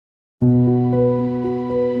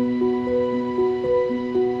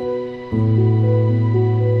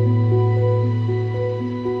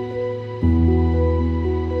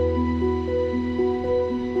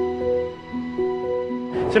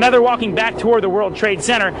now they're walking back toward the World Trade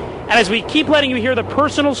Center. And as we keep letting you hear the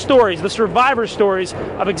personal stories, the survivor stories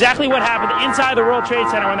of exactly what happened inside the World Trade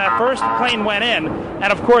Center when that first plane went in,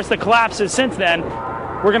 and of course the collapses since then,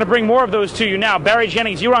 we're going to bring more of those to you now. Barry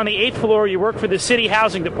Jennings, you were on the 8th floor. You work for the City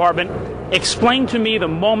Housing Department. Explain to me the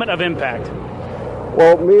moment of impact.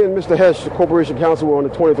 Well, me and Mr. Hess, the Corporation Counsel, were on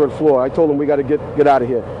the 23rd floor. I told him we got to get out of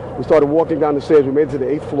here. We started walking down the stairs. We made it to the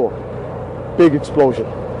 8th floor. Big explosion.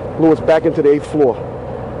 Blew us back into the 8th floor.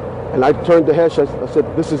 And I turned to Hess. I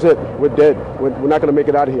said, this is it. We're dead. We're not going to make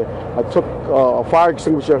it out of here. I took a fire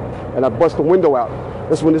extinguisher and I bust the window out.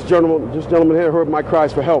 That's when this gentleman here heard my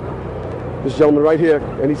cries for help. This gentleman right here,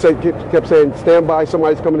 and he kept saying, stand by,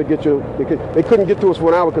 somebody's coming to get you. They couldn't get to us for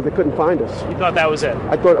an hour because they couldn't find us. You thought that was it?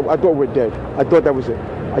 I thought we're dead. I thought that was it.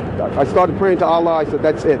 I started praying to Allah. I said,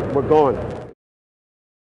 that's it. We're gone.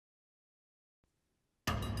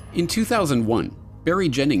 In 2001, Barry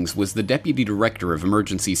Jennings was the Deputy Director of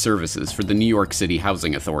Emergency Services for the New York City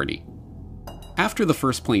Housing Authority. After the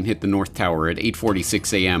first plane hit the North Tower at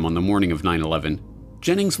 8:46 a.m. on the morning of 9/11,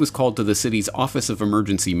 Jennings was called to the city's Office of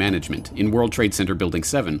Emergency Management in World Trade Center Building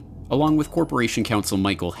 7, along with Corporation Counsel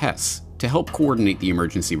Michael Hess, to help coordinate the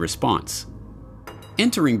emergency response.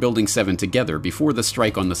 Entering Building 7 together before the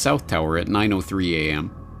strike on the South Tower at 9:03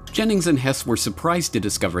 a.m., Jennings and Hess were surprised to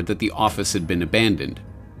discover that the office had been abandoned.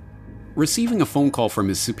 Receiving a phone call from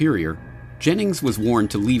his superior, Jennings was warned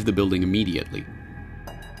to leave the building immediately.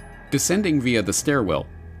 Descending via the stairwell,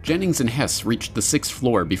 Jennings and Hess reached the 6th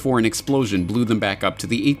floor before an explosion blew them back up to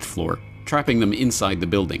the 8th floor, trapping them inside the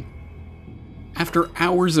building. After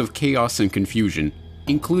hours of chaos and confusion,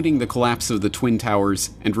 including the collapse of the Twin Towers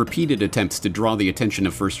and repeated attempts to draw the attention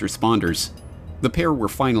of first responders, the pair were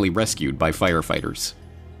finally rescued by firefighters.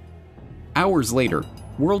 Hours later,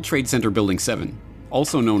 World Trade Center Building 7,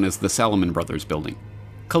 also known as the Salomon Brothers Building,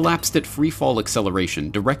 collapsed at free-fall acceleration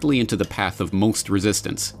directly into the path of most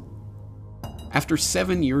resistance. After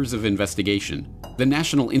 7 years of investigation, the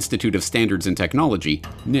National Institute of Standards and Technology,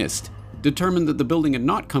 NIST, determined that the building had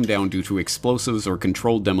not come down due to explosives or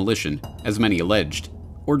controlled demolition, as many alleged,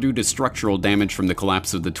 or due to structural damage from the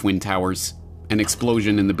collapse of the Twin Towers, an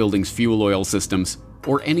explosion in the building's fuel oil systems,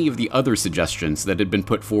 or any of the other suggestions that had been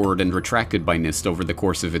put forward and retracted by NIST over the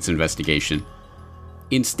course of its investigation.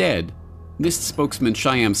 Instead, NIST spokesman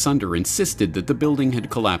Shyam Sunder insisted that the building had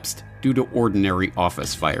collapsed due to ordinary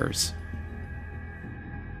office fires.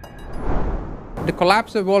 The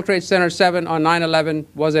collapse of World Trade Center 7 on 9/11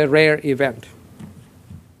 was a rare event.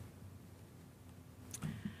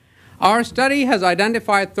 Our study has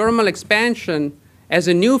identified thermal expansion as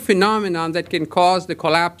a new phenomenon that can cause the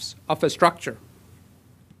collapse of a structure.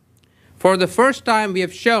 For the first time, we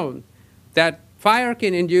have shown that fire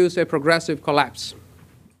can induce a progressive collapse.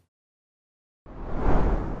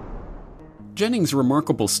 Jennings'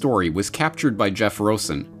 remarkable story was captured by Jeff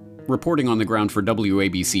Rosen, reporting on the ground for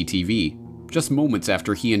WABC TV, just moments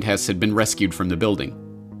after he and Hess had been rescued from the building.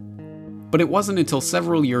 But it wasn't until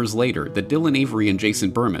several years later that Dylan Avery and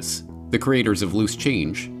Jason Bermas, the creators of Loose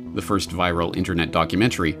Change, the first viral internet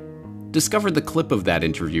documentary, discovered the clip of that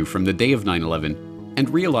interview from the day of 9/11 and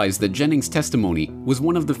realized that Jennings' testimony was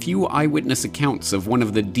one of the few eyewitness accounts of one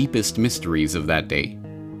of the deepest mysteries of that day: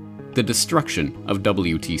 the destruction of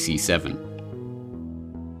WTC-7.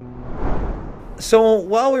 So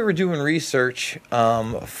while we were doing research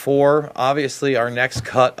for, obviously, our next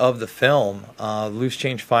cut of the film, Loose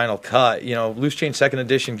Change Final Cut, Loose Change Second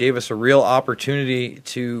Edition gave us a real opportunity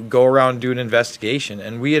to go around and do an investigation.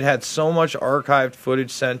 And we had so much archived footage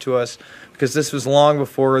sent to us, because this was long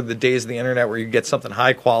before the days of the internet where you get something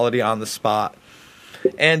high quality on the spot.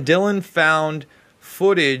 And Dylan found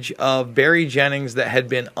footage of Barry Jennings that had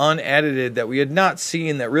been unedited, that we had not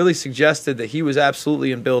seen, that really suggested that he was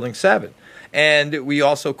absolutely in Building 7. And we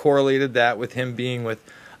also correlated that with him being with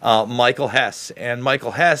Michael Hess. And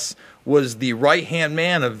Michael Hess was the right-hand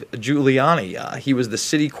man of Giuliani. He was the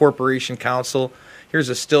city corporation counsel. Here's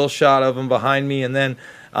a still shot of him behind me. And then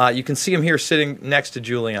you can see him here sitting next to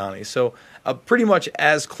Giuliani. So pretty much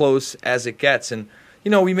as close as it gets. And,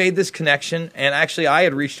 we made this connection. And actually, I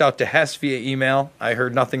had reached out to Hess via email. I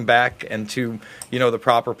heard nothing back. And to, the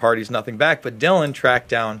proper parties, nothing back. But Dylan tracked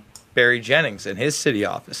down Barry Jennings in his city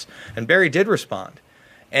office. And Barry did respond.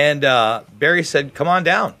 And Barry said, come on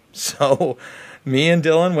down. So me and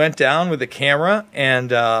Dylan went down with a camera.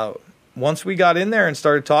 And once we got in there and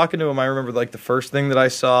started talking to him, I remember the first thing that I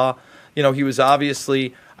saw, he was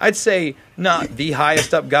obviously, I'd say not the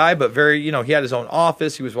highest up guy, but very, he had his own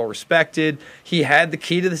office. He was well respected. He had the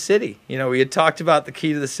key to the city. We had talked about the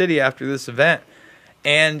key to the city after this event.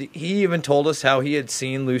 And he even told us how he had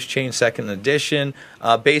seen Loose Change Second Edition.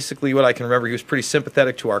 Basically, what I can remember, he was pretty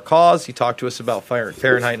sympathetic to our cause. He talked to us about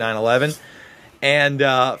Fahrenheit 9/11.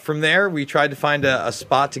 And from there, we tried to find a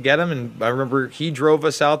spot to get him. And I remember he drove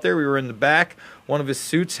us out there. We were in the back, one of his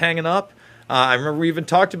suits hanging up. I remember we even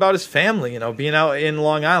talked about his family, being out in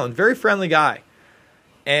Long Island. Very friendly guy.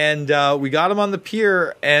 And we got him on the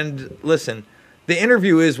pier. And listen, the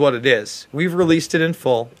interview is what it is. We've released it in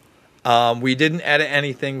full. We didn't edit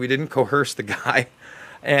anything. We didn't coerce the guy.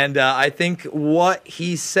 And I think what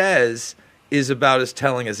he says is about as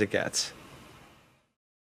telling as it gets.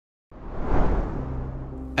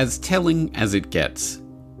 As telling as it gets.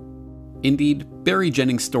 Indeed, Barry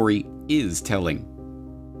Jennings' story is telling.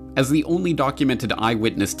 As the only documented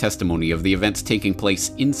eyewitness testimony of the events taking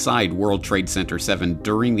place inside World Trade Center 7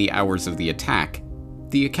 during the hours of the attack,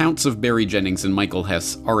 the accounts of Barry Jennings and Michael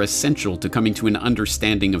Hess are essential to coming to an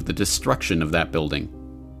understanding of the destruction of that building.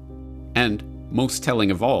 And, most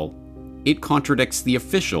telling of all, it contradicts the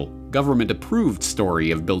official, government-approved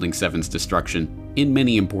story of Building 7's destruction in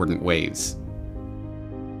many important ways.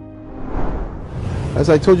 As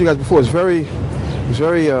I told you guys before, it's very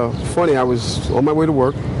funny. I was on my way to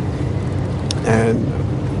work, and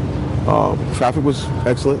traffic was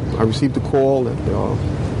excellent. I received a call that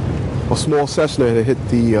a small Cessna had hit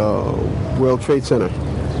the World Trade Center,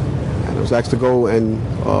 and I was asked to go and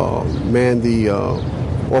man the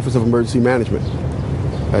Office of Emergency Management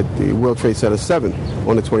at the World Trade Center 7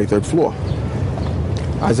 on the 23rd floor.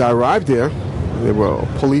 As I arrived there were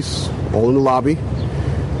police all in the lobby.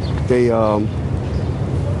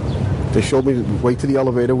 They showed me the way to the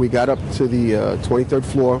elevator. We got up to the 23rd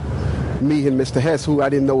floor. Me and Mr. Hess, who I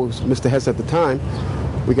didn't know was Mr. Hess at the time,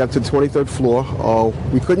 we got to the 23rd floor.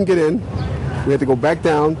 We couldn't get in. We had to go back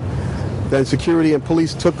down. Then security and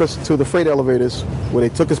police took us to the freight elevators where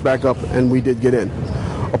they took us back up, and we did get in.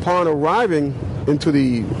 Upon arriving into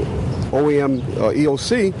the OEM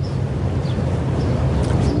EOC,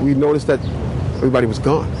 we noticed that everybody was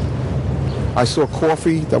gone. I saw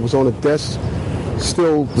coffee that was on a desk.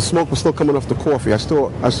 Still, the smoke was still coming off the coffee. I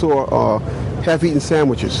saw half-eaten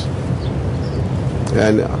sandwiches,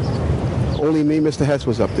 and only me, Mr. Hess,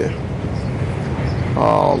 was up there.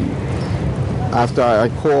 After I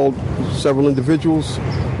called several individuals,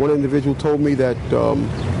 one individual told me that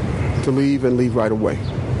to leave and leave right away.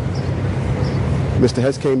 Mr.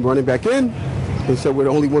 Hess came running back in and said, "We're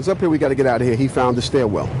the only ones up here. We got to get out of here." He found the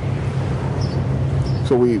stairwell.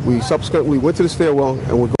 So we subsequently went to the stairwell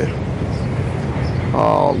and we're there.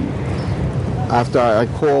 After I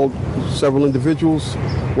called several individuals,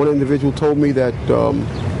 one individual told me that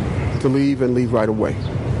to leave and leave right away.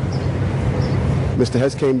 Mr.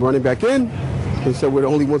 Hess came running back in and said, "We're the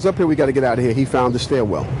only ones up here. We got to get out of here." He found the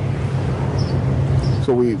stairwell.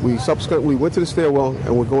 So we subsequently went to the stairwell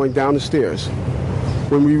and we're going down the stairs.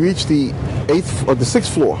 When we reached the 6th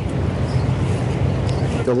floor,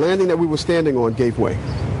 the landing that we were standing on gave way.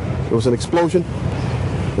 There was an explosion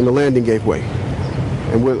and the landing gave way.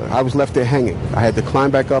 And I was left there hanging. I had to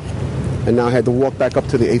climb back up, and now I had to walk back up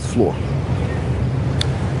to the 8th floor.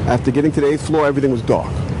 After getting to the 8th floor, everything was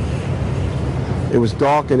dark. It was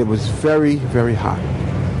dark, and it was very, very hot.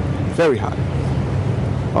 Very hot.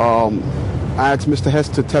 I asked Mr. Hess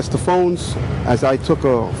to test the phones as I took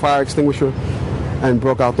a fire extinguisher and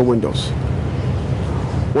broke out the windows.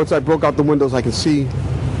 Once I broke out the windows, I could see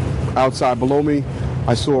outside below me.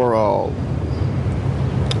 I saw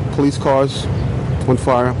police cars on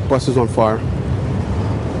fire, buses on fire.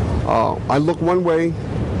 I looked one way,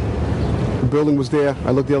 the building was there.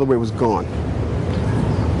 I looked the other way, it was gone.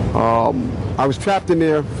 I was trapped in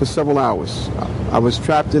there for several hours. I was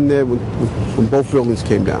trapped in there when both buildings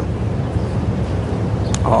came down.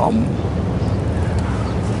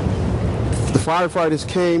 The firefighters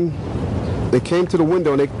came. They came to the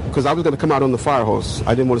window, because I was going to come out on the fire hose.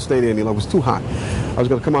 I didn't want to stay there any longer. It was too hot. I was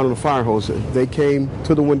going to come out on the fire hose. They came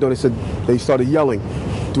to the window. They started yelling,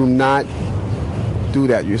 "Do not do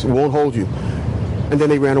that. It won't hold you." And then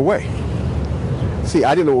they ran away. See,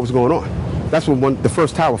 I didn't know what was going on. That's when the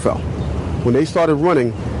first tower fell. When they started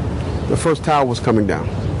running, the first tower was coming down.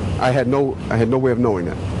 I had no way of knowing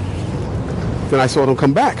that. Then I saw them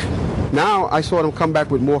come back. Now I saw them come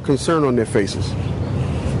back with more concern on their faces.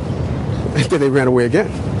 And then they ran away again.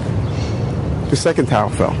 The second tower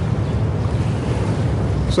fell.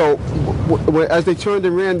 So as they turned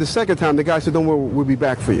and ran the second time, the guy said, "Don't worry, we'll be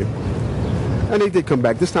back for you." And they did come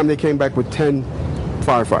back. This time they came back with 10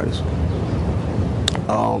 firefighters.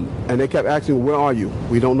 And they kept asking me, "Where are you?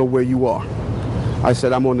 We don't know where you are." I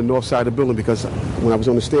said, "I'm on the north side of the building," because when I was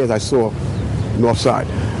on the stairs, I saw north side.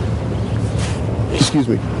 Excuse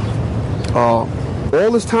me.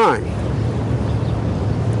 All this time,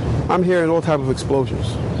 I'm hearing all type of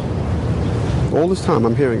explosions. All this time,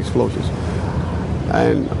 I'm hearing explosions.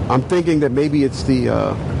 And I'm thinking that maybe it's the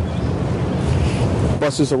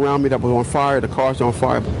buses around me that was on fire, the cars on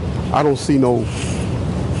fire. I don't see no,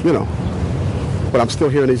 but I'm still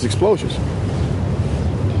hearing these explosions.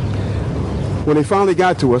 When they finally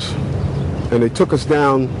got to us, and they took us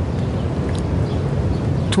down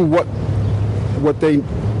to what they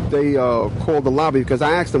called the lobby, because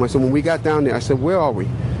I asked them, I said, when we got down there, I said, where are we?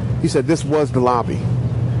 He said, this was the lobby.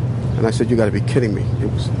 And I said, you got to be kidding me.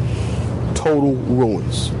 It was total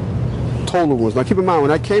ruins. Total ruins. Now keep in mind,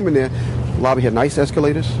 when I came in there, the lobby had nice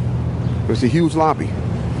escalators. It was a huge lobby.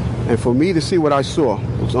 And for me to see what I saw,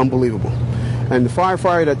 it was unbelievable. And the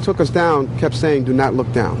firefighter that took us down kept saying, do not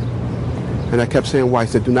look down. And I kept saying why.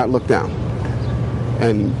 He said, do not look down.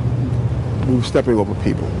 And we were stepping over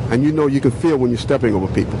people. And you can feel when you're stepping over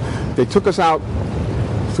people. They took us out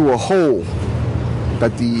through a hole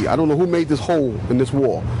that I don't know who made this hole in this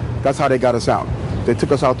wall. That's how they got us out. They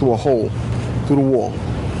took us out through a hole, through the wall,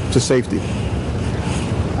 to safety.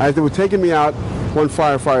 As they were taking me out, one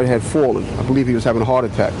firefighter had fallen. I believe he was having a heart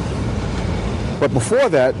attack. But before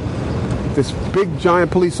that, this big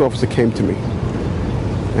giant police officer came to me.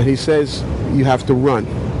 And he says, you have to run.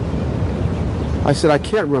 I said, I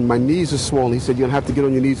can't run. My knees are swollen. He said, you're going to have to get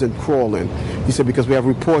on your knees and crawl in. He said, because we have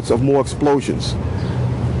reports of more explosions.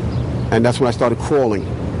 And that's when I started crawling.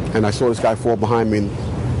 And I saw this guy fall behind me. And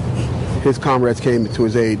his comrades came to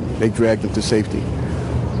his aid. They dragged him to safety.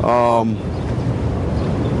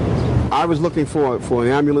 I was looking for an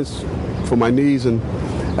ambulance for my knees. And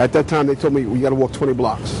at that time, they told me, we got to walk 20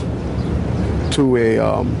 blocks to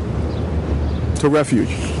refuge.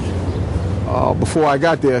 Before I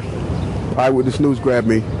got there, Eyewitness News grabbed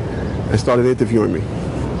me and started interviewing me.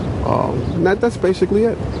 And that's basically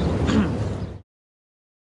it.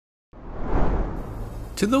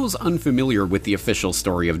 To those unfamiliar with the official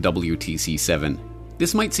story of WTC-7,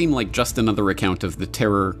 this might seem like just another account of the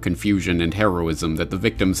terror, confusion, and heroism that the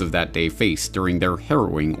victims of that day faced during their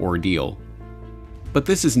harrowing ordeal. But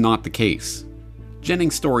this is not the case.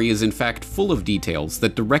 Jennings' story is in fact full of details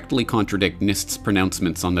that directly contradict NIST's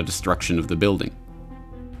pronouncements on the destruction of the building.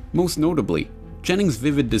 Most notably, Jennings'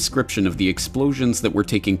 vivid description of the explosions that were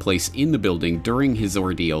taking place in the building during his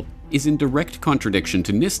ordeal is in direct contradiction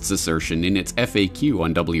to NIST's assertion in its FAQ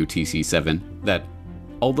on WTC-7 that,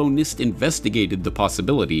 although NIST investigated the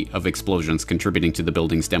possibility of explosions contributing to the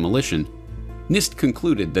building's demolition, NIST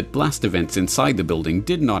concluded that blast events inside the building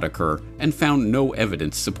did not occur and found no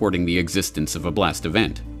evidence supporting the existence of a blast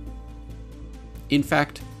event. In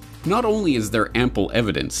fact, not only is there ample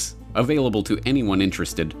evidence, available to anyone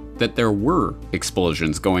interested, that there were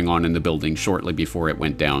explosions going on in the building shortly before it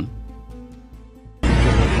went down. The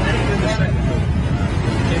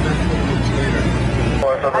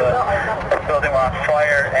building was on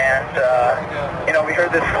fire, and we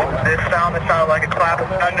heard this sound that sounded like a clap of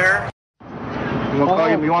thunder.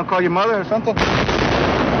 You want to call your mother or something? You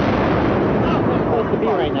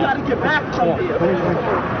gotta get back from here. You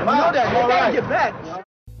gotta get back.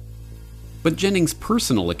 But Jennings'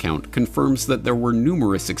 personal account confirms that there were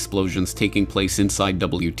numerous explosions taking place inside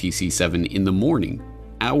WTC-7 in the morning,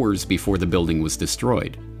 hours before the building was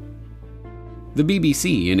destroyed. The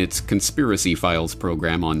BBC, in its Conspiracy Files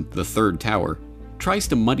program on The Third Tower, tries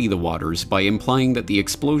to muddy the waters by implying that the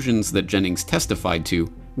explosions that Jennings testified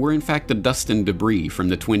to were in fact the dust and debris from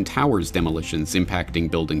the Twin Towers demolitions impacting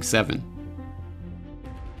Building 7.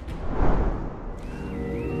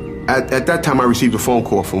 At that time, I received a phone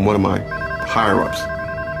call from one of my higher-ups.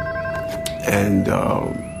 And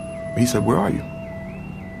he said, where are you?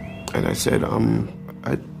 And I said,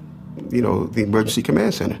 at, the Emergency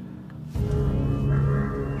Command Center.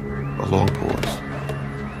 A long pause.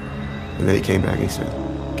 And then he came back and he said,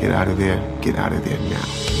 get out of there now.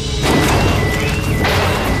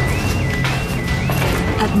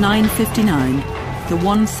 At 9:59, the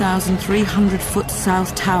 1,300-foot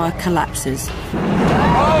South Tower collapses.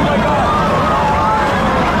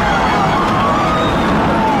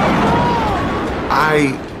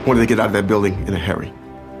 I wanted to get out of that building in a hurry.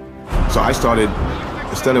 So I started,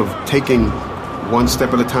 instead of taking one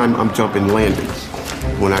step at a time, I'm jumping landings.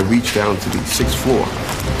 When I reached down to the 6th floor,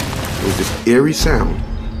 there was this eerie sound.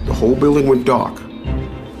 The whole building went dark,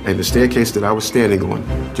 and the staircase that I was standing on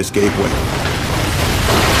just gave way.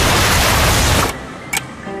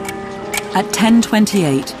 At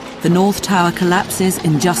 10:28, the North Tower collapses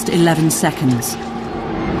in just 11 seconds.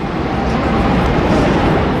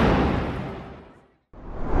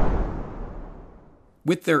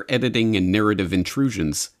 With their editing and narrative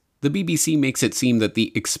intrusions, the BBC makes it seem that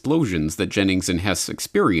the explosions that Jennings and Hess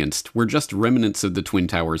experienced were just remnants of the Twin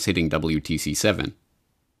Towers hitting WTC-7.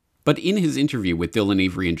 But in his interview with Dylan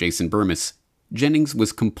Avery and Jason Bermas, Jennings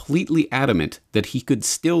was completely adamant that he could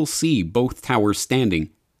still see both towers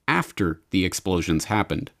standing after the explosions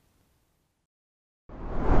happened.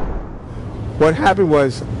 What happened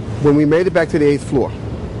was, when we made it back to the 8th floor,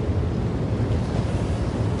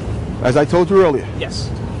 as I told you earlier,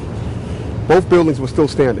 Yes. both buildings were still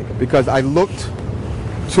standing because I looked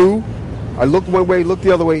one way, looked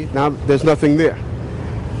the other way, now there's nothing there.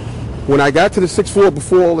 When I got to the 6th floor,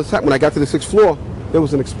 before all this happened, when I got to the 6th floor, there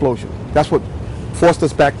was an explosion. That's what forced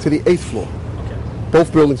us back to the 8th floor. Okay.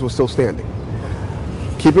 Both buildings were still standing.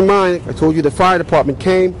 Keep in mind, I told you the fire department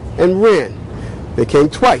came and ran. They came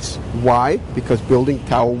twice. Why? Because building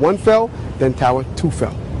Tower 1 fell, then Tower 2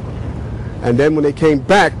 fell. And then when they came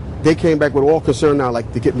back with all concern now,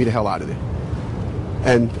 like, to get me the hell out of there.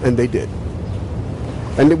 And they did.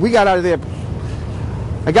 And we got out of there.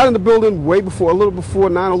 I got in the building a little before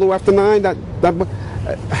 9, a little after 9. I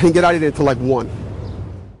didn't get out of there until like 1.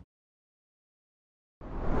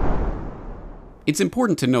 It's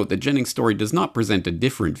important to note that Jennings' story does not present a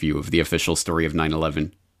different view of the official story of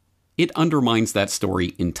 9/11. It undermines that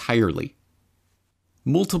story entirely.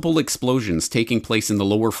 Multiple explosions taking place in the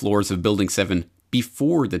lower floors of Building 7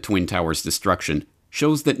 before the Twin Towers' destruction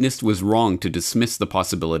shows that NIST was wrong to dismiss the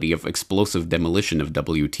possibility of explosive demolition of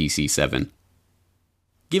WTC-7.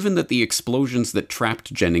 Given that the explosions that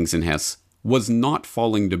trapped Jennings and Hess was not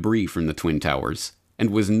falling debris from the Twin Towers, and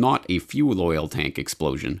was not a fuel oil tank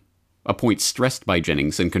explosion, a point stressed by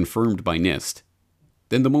Jennings and confirmed by NIST,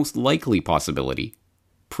 then the most likely possibility,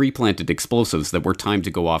 pre-planted explosives that were timed to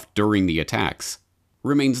go off during the attacks,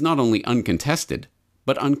 remains not only uncontested,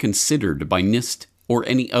 but unconsidered by NIST or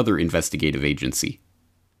any other investigative agency.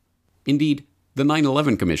 Indeed, the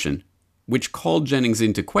 9/11 Commission, which called Jennings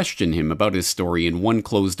in to question him about his story in one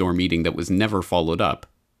closed-door meeting that was never followed up,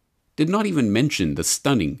 did not even mention the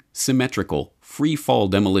stunning, symmetrical, free-fall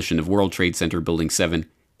demolition of World Trade Center Building 7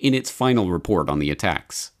 in its final report on the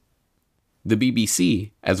attacks. The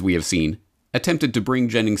BBC, as we have seen, attempted to bring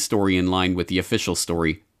Jennings' story in line with the official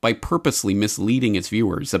story by purposely misleading its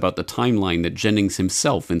viewers about the timeline that Jennings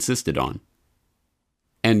himself insisted on.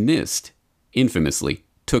 And NIST, infamously,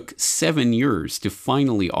 took 7 years to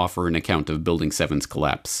finally offer an account of Building 7's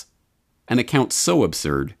collapse. An account so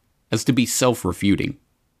absurd as to be self-refuting.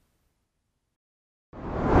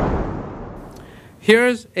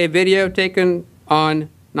 Here's a video taken on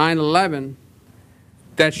 9/11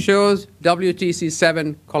 that shows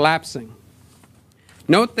WTC-7 collapsing.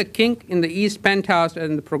 Note the kink in the east penthouse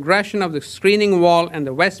and the progression of the screening wall and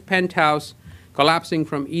the west penthouse collapsing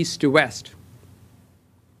from east to west.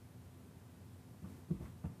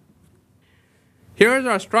 Here's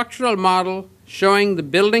our structural model showing the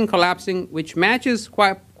building collapsing, which matches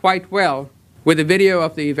quite well with the video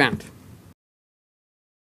of the event.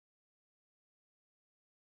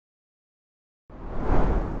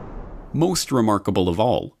 Most remarkable of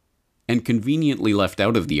all, and conveniently left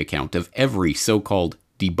out of the account of every so-called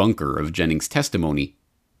debunker of Jennings' testimony,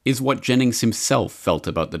 is what Jennings himself felt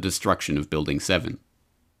about the destruction of Building 7.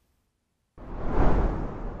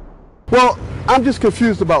 Well, I'm just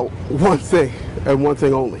confused about one thing, and one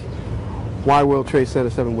thing only. Why World Trade Center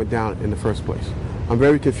 7 went down in the first place. I'm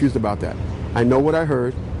very confused about that. I know what I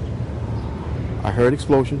heard. I heard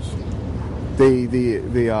explosions. The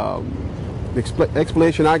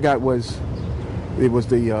explanation I got was it was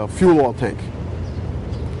the fuel oil tank.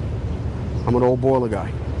 I'm an old boiler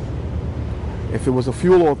guy. If it was a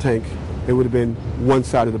fuel oil tank, it would have been one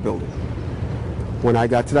side of the building. When I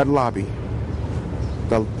got to that lobby,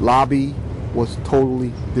 the lobby was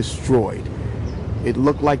totally destroyed. It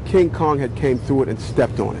looked like King Kong had came through it and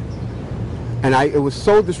stepped on it. And it was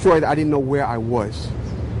so destroyed I didn't know where I was.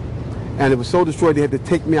 And it was so destroyed they had to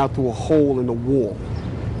take me out through a hole in the wall.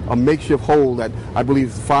 A makeshift hole that I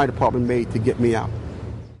believe the fire department made to get me out.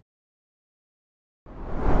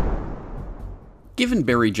 Given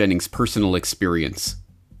Barry Jennings' personal experience,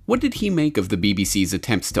 what did he make of the BBC's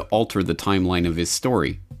attempts to alter the timeline of his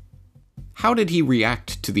story? How did he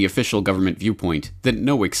react to the official government viewpoint that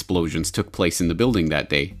no explosions took place in the building that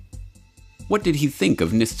day? What did he think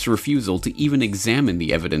of NIST's refusal to even examine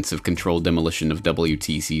the evidence of controlled demolition of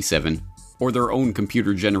WTC-7, or their own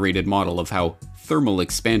computer-generated model of how thermal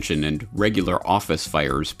expansion and regular office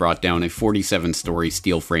fires brought down a 47-story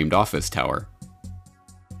steel-framed office tower?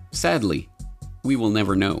 Sadly, we will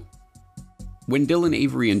never know. When Dylan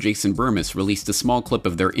Avery and Jason Bermas released a small clip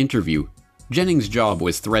of their interview, Jennings' job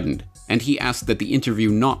was threatened, and he asked that the interview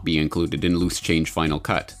not be included in Loose Change Final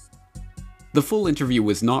Cut. The full interview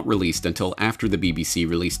was not released until after the BBC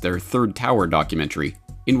released their Third Tower documentary,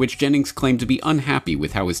 in which Jennings claimed to be unhappy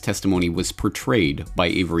with how his testimony was portrayed by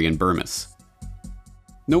Avery and Bermas.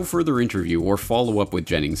 No further interview or follow-up with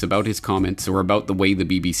Jennings about his comments or about the way the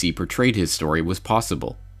BBC portrayed his story was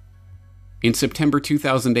possible. In September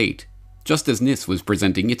 2008, just as NIST was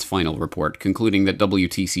presenting its final report concluding that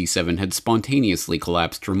WTC-7 had spontaneously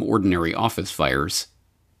collapsed from ordinary office fires,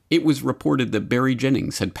 it was reported that Barry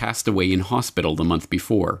Jennings had passed away in hospital the month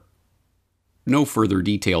before. No further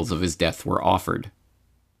details of his death were offered.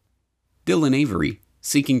 Dylan Avery,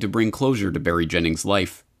 seeking to bring closure to Barry Jennings'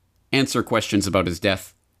 life, answer questions about his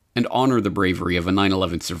death, and honor the bravery of a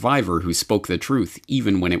 9/11 survivor who spoke the truth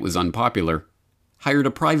even when it was unpopular, hired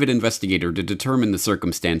a private investigator to determine the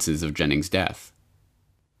circumstances of Jennings' death.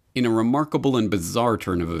 In a remarkable and bizarre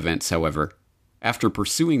turn of events, however, after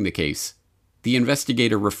pursuing the case, the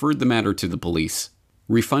investigator referred the matter to the police,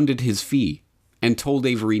 refunded his fee, and told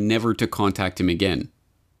Avery never to contact him again.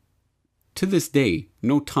 To this day,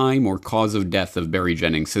 no time or cause of death of Barry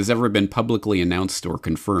Jennings has ever been publicly announced or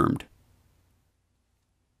confirmed.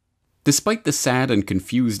 Despite the sad and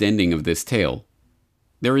confused ending of this tale,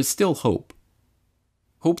 there is still hope.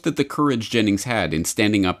 Hope that the courage Jennings had in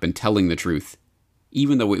standing up and telling the truth,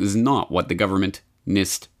 even though it was not what the government,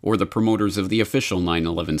 NIST, or the promoters of the official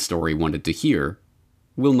 9/11 story wanted to hear,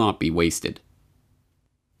 will not be wasted.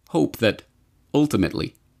 Hope that,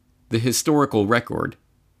 ultimately, the historical record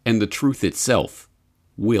and the truth itself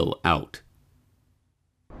will out.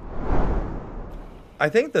 I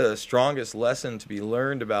think the strongest lesson to be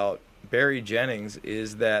learned about Barry Jennings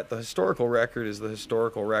is that the historical record is the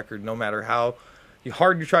historical record, no matter how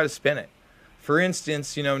hard you try to spin it. For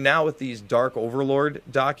instance, now with these Dark Overlord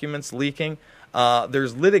documents leaking,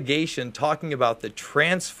 there's litigation talking about the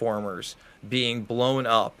transformers being blown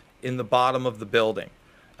up in the bottom of the building.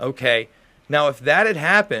 Okay, now if that had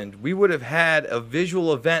happened, we would have had a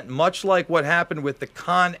visual event much like what happened with the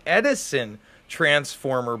Con Edison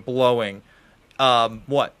transformer blowing,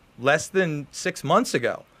 less than 6 months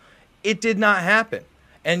ago. It did not happen.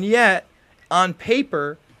 And yet, on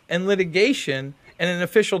paper and litigation and in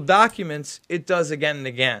official documents, it does again and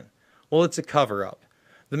again. Well, it's a cover-up.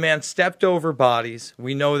 The man stepped over bodies.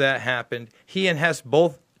 We know that happened. He and Hess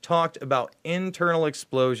both talked about internal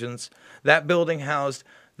explosions. That building housed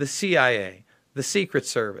the CIA, the Secret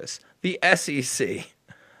Service, the SEC.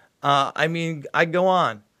 I go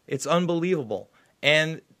on. It's unbelievable.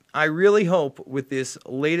 And I really hope with this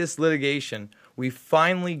latest litigation, we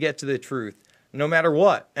finally get to the truth, no matter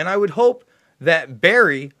what. And I would hope that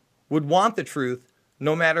Barry would want the truth,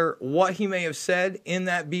 no matter what he may have said in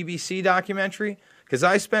that BBC documentary, because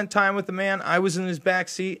I spent time with the man, I was in his back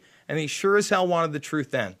seat, and he sure as hell wanted the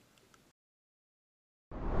truth then.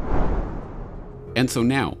 And so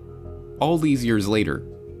now, all these years later,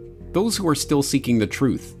 those who are still seeking the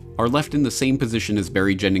truth are left in the same position as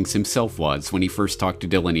Barry Jennings himself was when he first talked to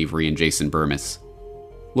Dylan Avery and Jason Bermas,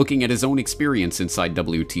 looking at his own experience inside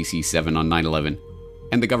WTC-7 on 9/11,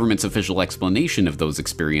 and the government's official explanation of those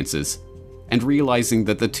experiences, and realizing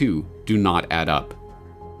that the two do not add up.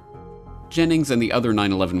 Jennings and the other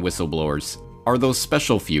 9/11 whistleblowers are those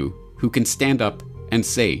special few who can stand up and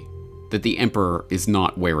say that the Emperor is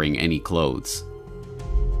not wearing any clothes.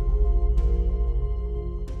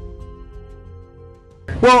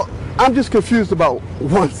 Well, I'm just confused about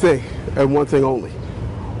one thing, and one thing only.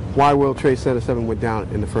 Why World Trade Center 7 went down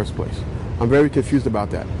in the first place. I'm very confused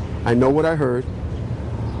about that. I know what I heard.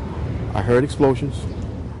 I heard explosions.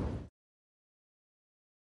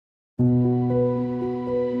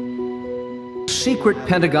 Secret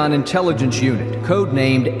Pentagon intelligence unit,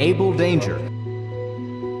 codenamed Able Danger.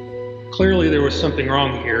 Clearly there was something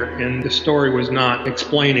wrong here, and the story was not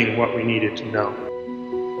explaining what we needed to know.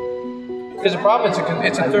 There's a problem.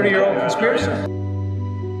 It's a 30-year-old conspiracy.